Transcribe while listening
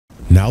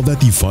Now that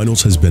the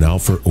finals has been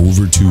out for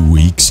over 2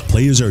 weeks,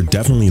 players are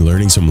definitely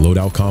learning some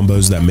loadout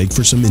combos that make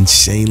for some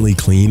insanely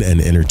clean and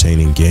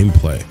entertaining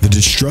gameplay. The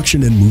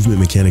destruction and movement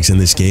mechanics in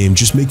this game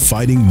just make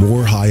fighting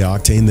more high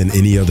octane than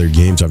any other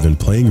games I've been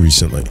playing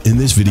recently. In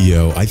this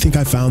video, I think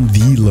I found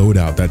the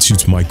loadout that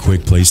suits my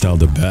quick playstyle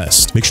the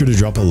best. Make sure to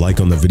drop a like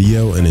on the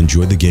video and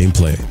enjoy the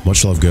gameplay.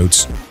 Much love,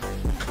 goats.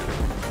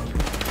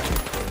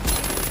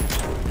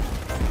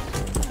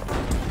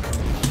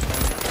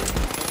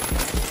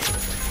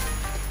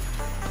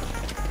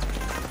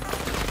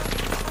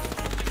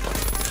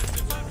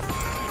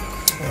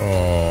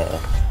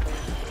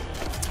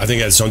 I think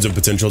it has tons of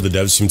potential. The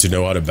devs seem to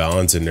know how to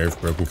balance and nerf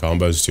broken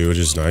combos too, which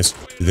is nice.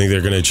 You think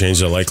they're going to change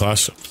the light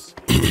class?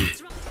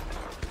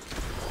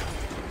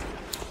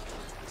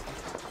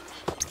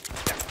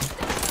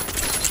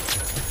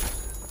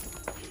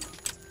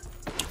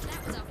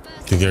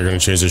 Think they're going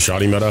to change the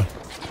shoddy meta?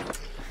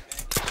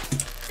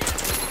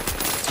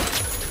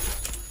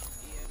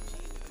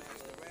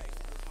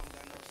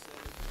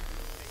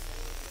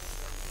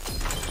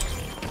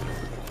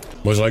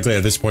 Most likely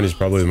at this point is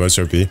probably the most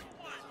OP.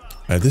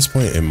 At this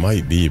point, it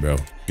might be, bro.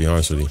 To be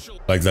honest with you.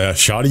 Like, the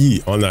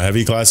shoddy on the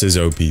heavy class is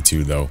OP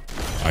too, though.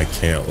 I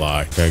can't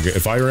lie. Like,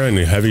 if I ran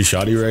a heavy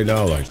shoddy right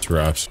now, like,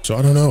 traps. So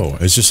I don't know.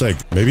 It's just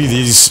like, maybe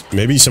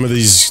some of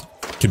these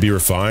could be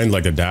refined.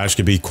 Like, a dash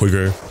could be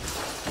quicker,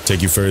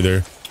 take you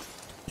further,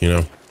 you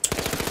know?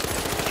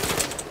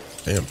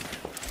 Damn.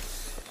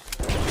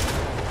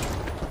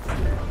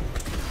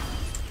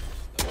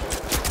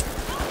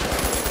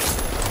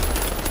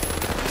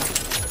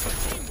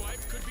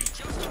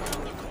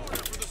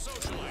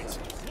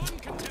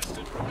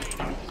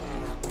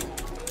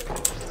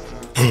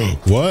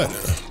 What?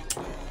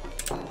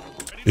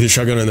 The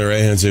shotgun in the right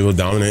hand's able to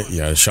dominate.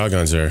 Yeah, the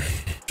shotguns are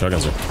kind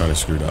of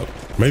screwed up.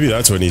 Maybe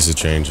that's what needs to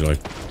change, like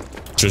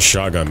just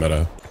shotgun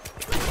meta.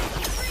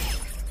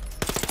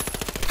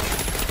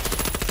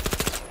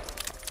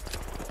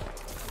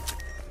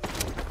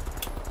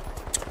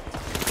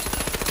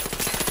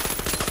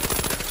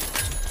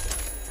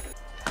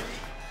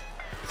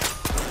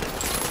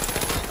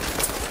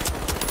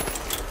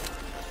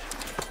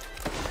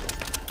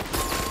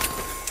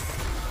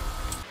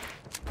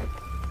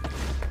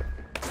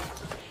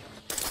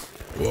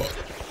 Whoa.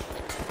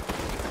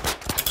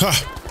 Ha!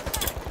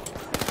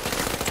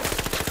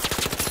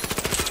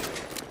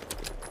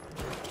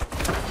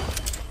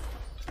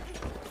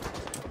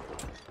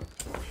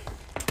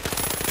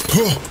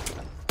 Huh.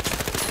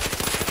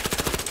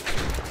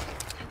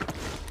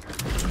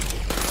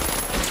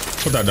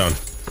 Put that down.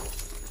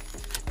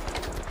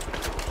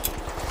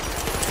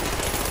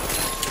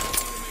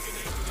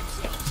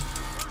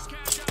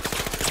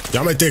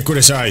 Yamete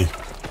kudasai.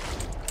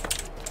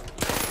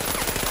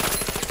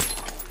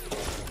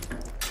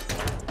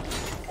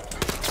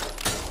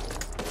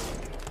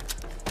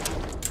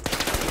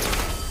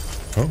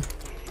 Oh.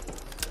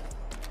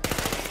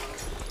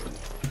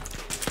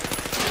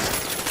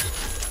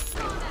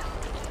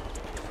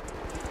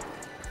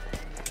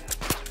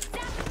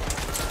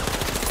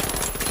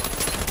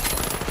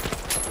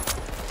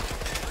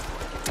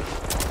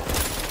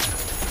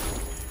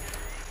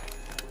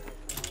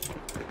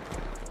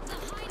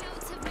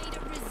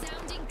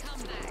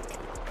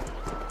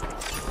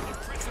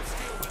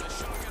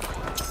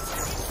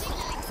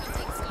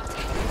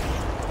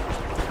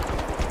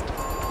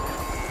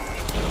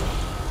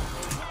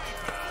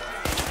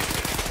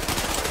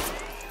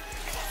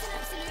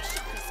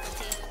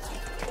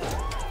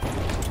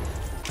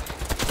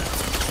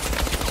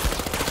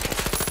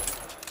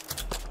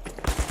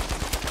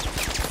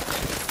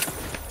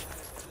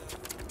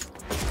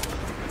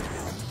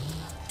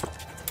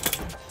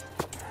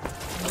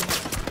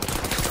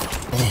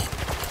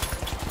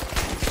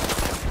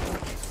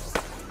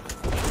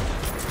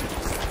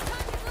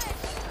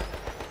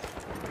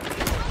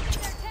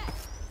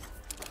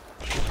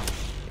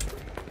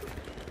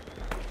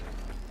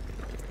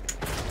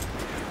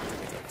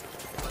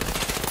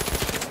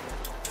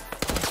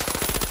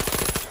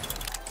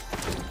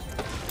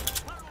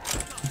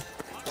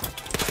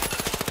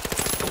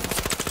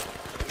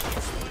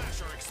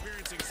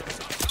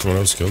 Someone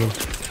else killed him.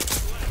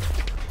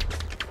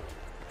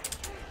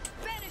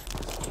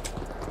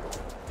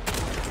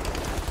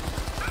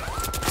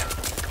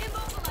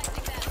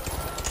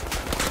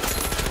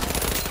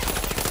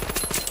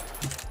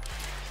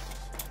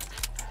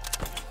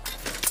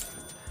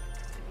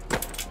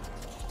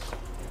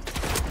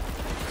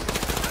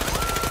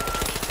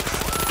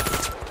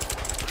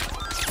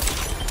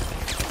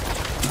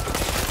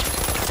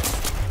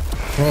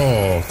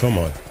 Oh, come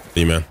on.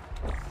 Hey, man.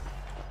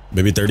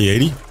 Maybe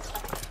 3080?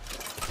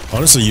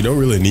 Honestly, you don't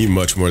really need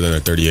much more than a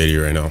 3080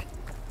 right now.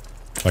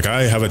 Like,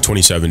 I have a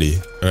 2070,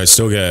 and I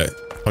still get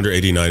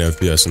 189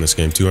 FPS in this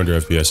game,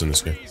 200 FPS in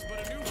this game.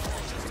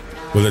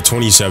 With a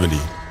 2070,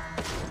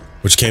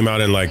 which came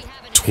out in, like,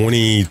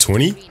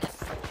 2020?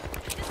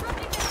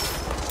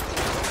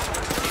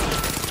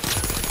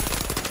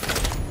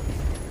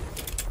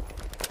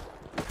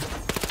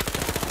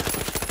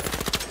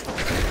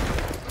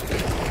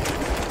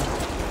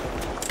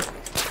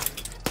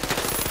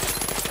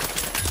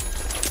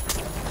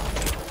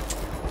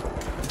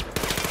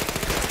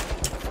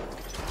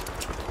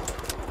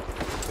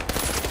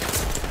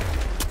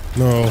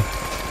 No.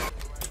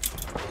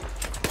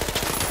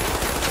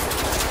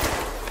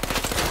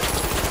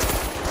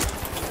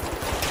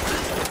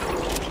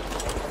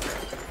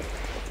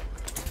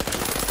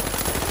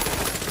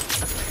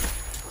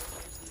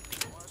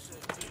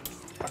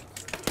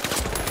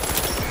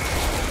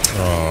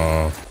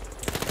 Oh.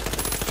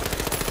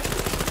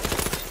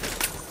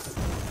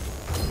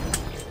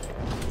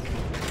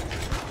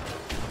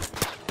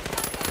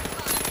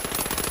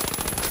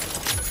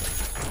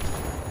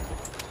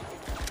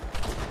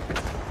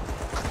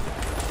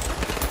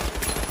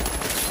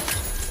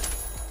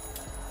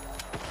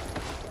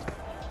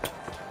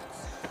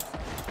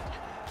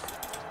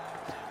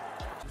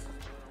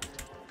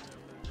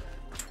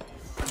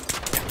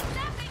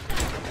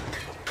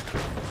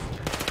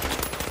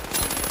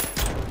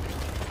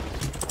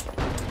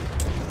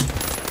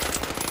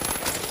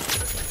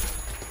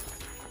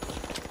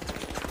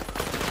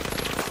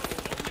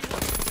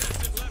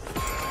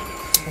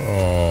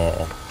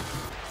 Oh.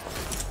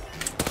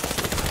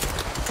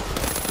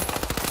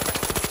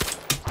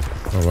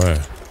 No way.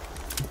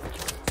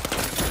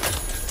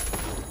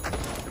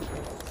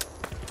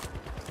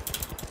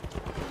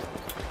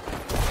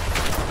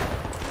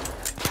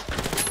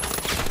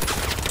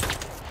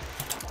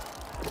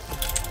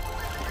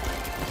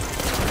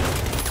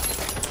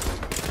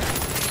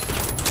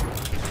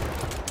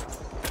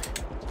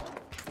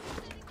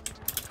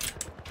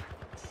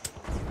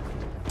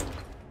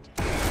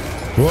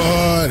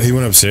 What? He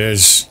went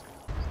upstairs.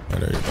 I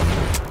know you're behind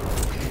me.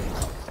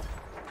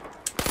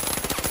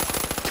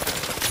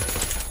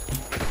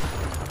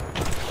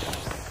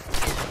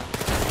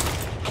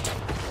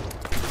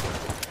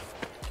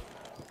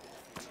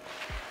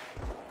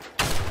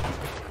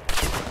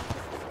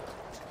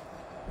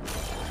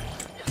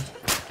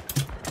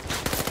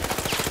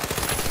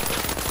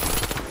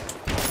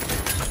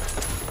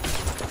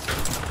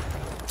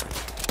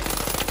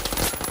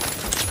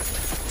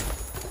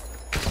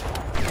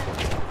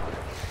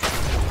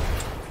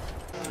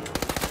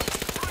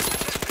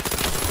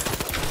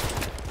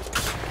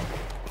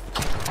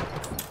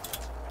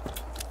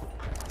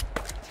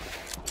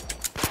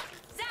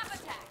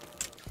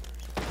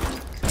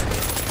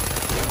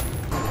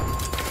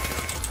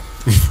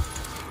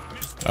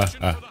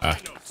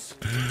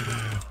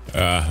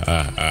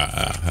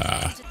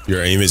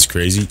 Your aim is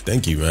crazy.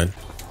 Thank you, man.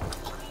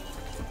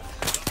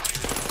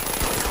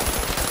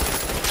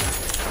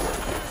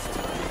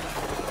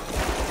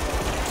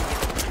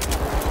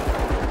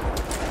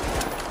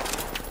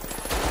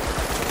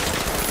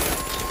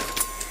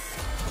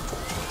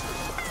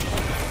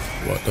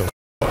 What the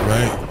fuck,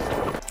 right?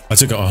 I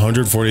took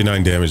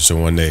 149 damage to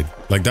one nade.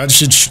 Like, that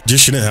shit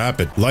just shouldn't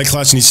happen. Light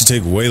class needs to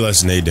take way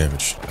less nade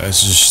damage.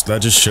 That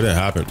just shouldn't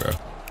happen, bro.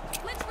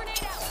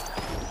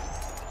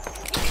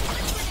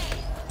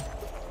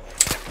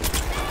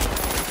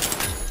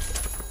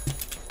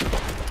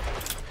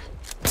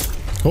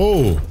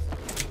 Oh.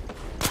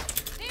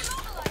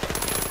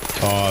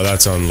 Oh,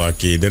 that's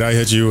unlucky. Did I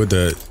hit you with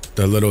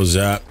the little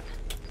zap?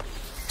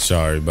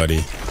 Sorry,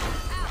 buddy.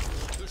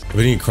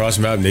 We didn't cross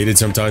map naded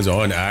sometimes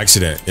on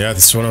accident. Yeah,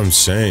 that's what I'm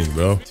saying,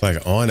 bro.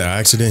 Like, on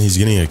accident, he's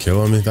getting a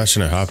kill on me. That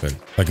shouldn't happen.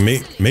 Like,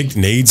 make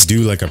nades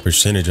do like a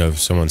percentage of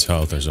someone's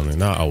health or something.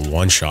 Not a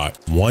one shot.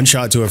 One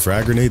shot to a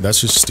frag grenade?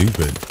 That's just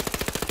stupid.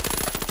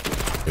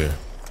 Yeah.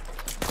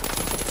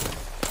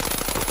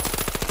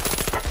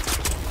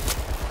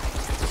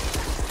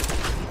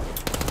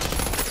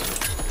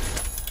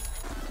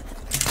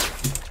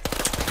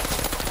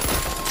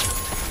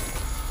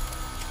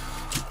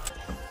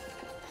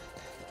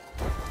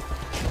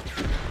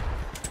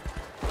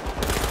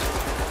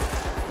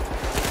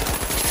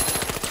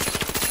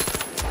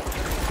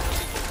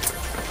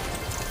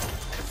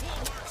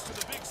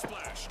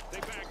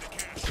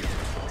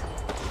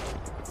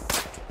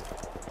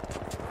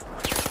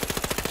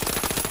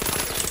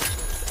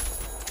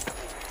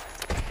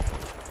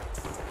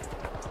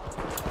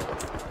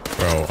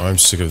 Bro, I'm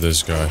sick of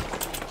this guy.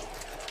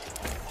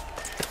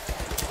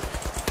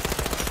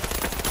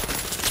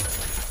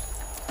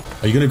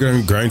 Are you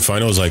gonna grind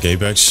finals like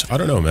Apex? I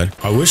don't know, man.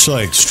 I wish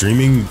like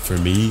streaming for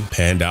me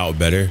panned out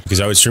better because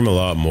I would stream a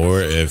lot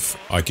more if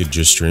I could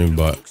just stream,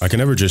 but I can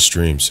never just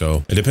stream.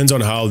 So it depends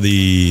on how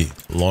the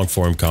long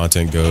form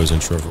content goes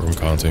and short form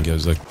content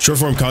goes. Like short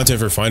form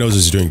content for finals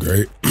is doing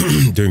great,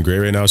 doing great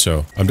right now.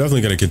 So I'm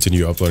definitely gonna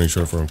continue uploading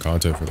short form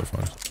content for the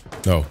finals.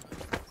 No,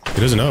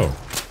 he doesn't know.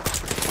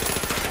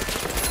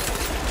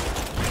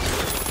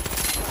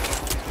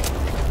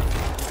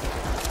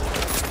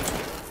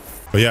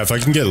 But yeah, if I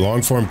can get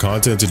long form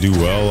content to do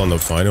well on the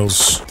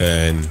finals,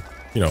 then,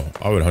 you know,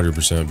 I would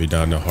 100% be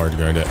down to hard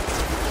grind it.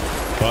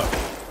 But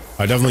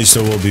I definitely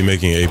still will be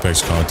making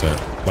Apex content.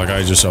 Like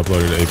I just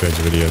uploaded an Apex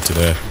video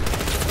today.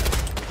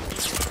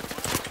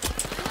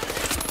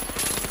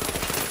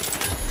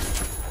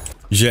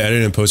 You should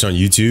edit and post on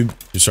YouTube.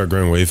 You start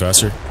growing way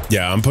faster.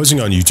 Yeah, I'm posting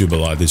on YouTube a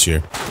lot this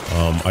year.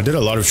 I did a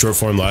lot of short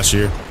form last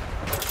year,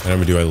 and I'm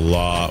gonna do a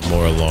lot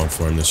more long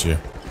form this year.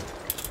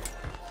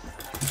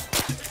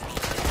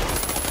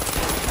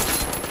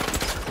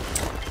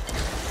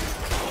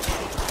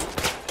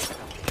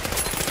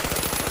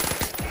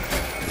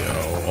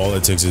 all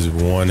it takes is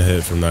one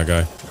hit from that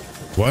guy.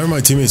 Why are my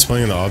teammates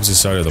playing on the opposite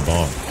side of the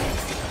bomb?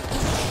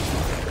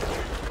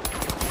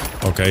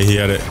 Okay, he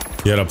had a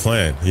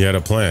plan. He had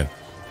a plan.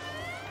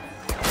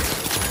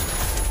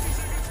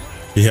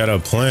 He had a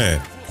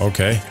plan.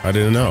 Okay, I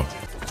didn't know.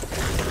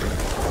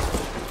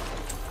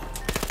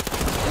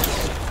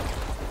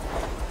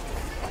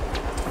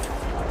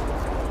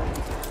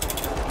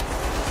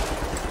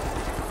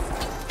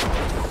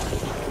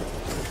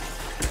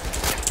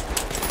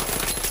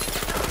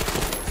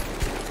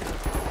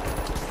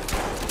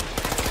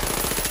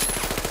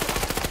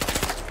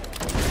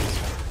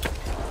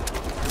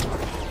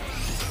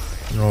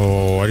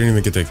 Oh, I didn't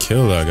even get to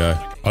kill that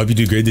guy. I hope you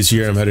do great this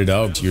year. I'm headed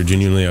out. You're a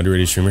genuinely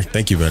underrated streamer.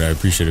 Thank you, man. I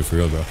appreciate it for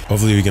real, bro.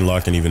 Hopefully we can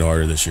lock in even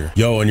harder this year.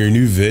 Yo, on your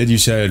new vid, you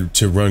said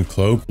to run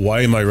cloak.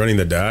 Why am I running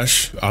the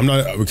dash?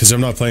 Because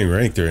I'm not playing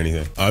ranked or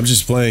anything. I'm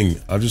just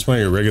playing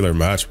a regular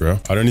match, bro.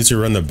 I don't need to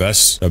run the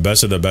best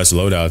of the best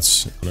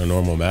loadouts in a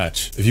normal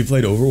match. If you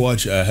played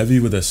Overwatch, heavy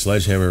with a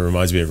sledgehammer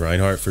reminds me of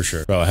Reinhardt for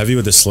sure. Bro, heavy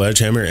with the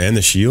sledgehammer and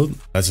the shield,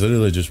 that's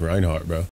literally just Reinhardt, bro.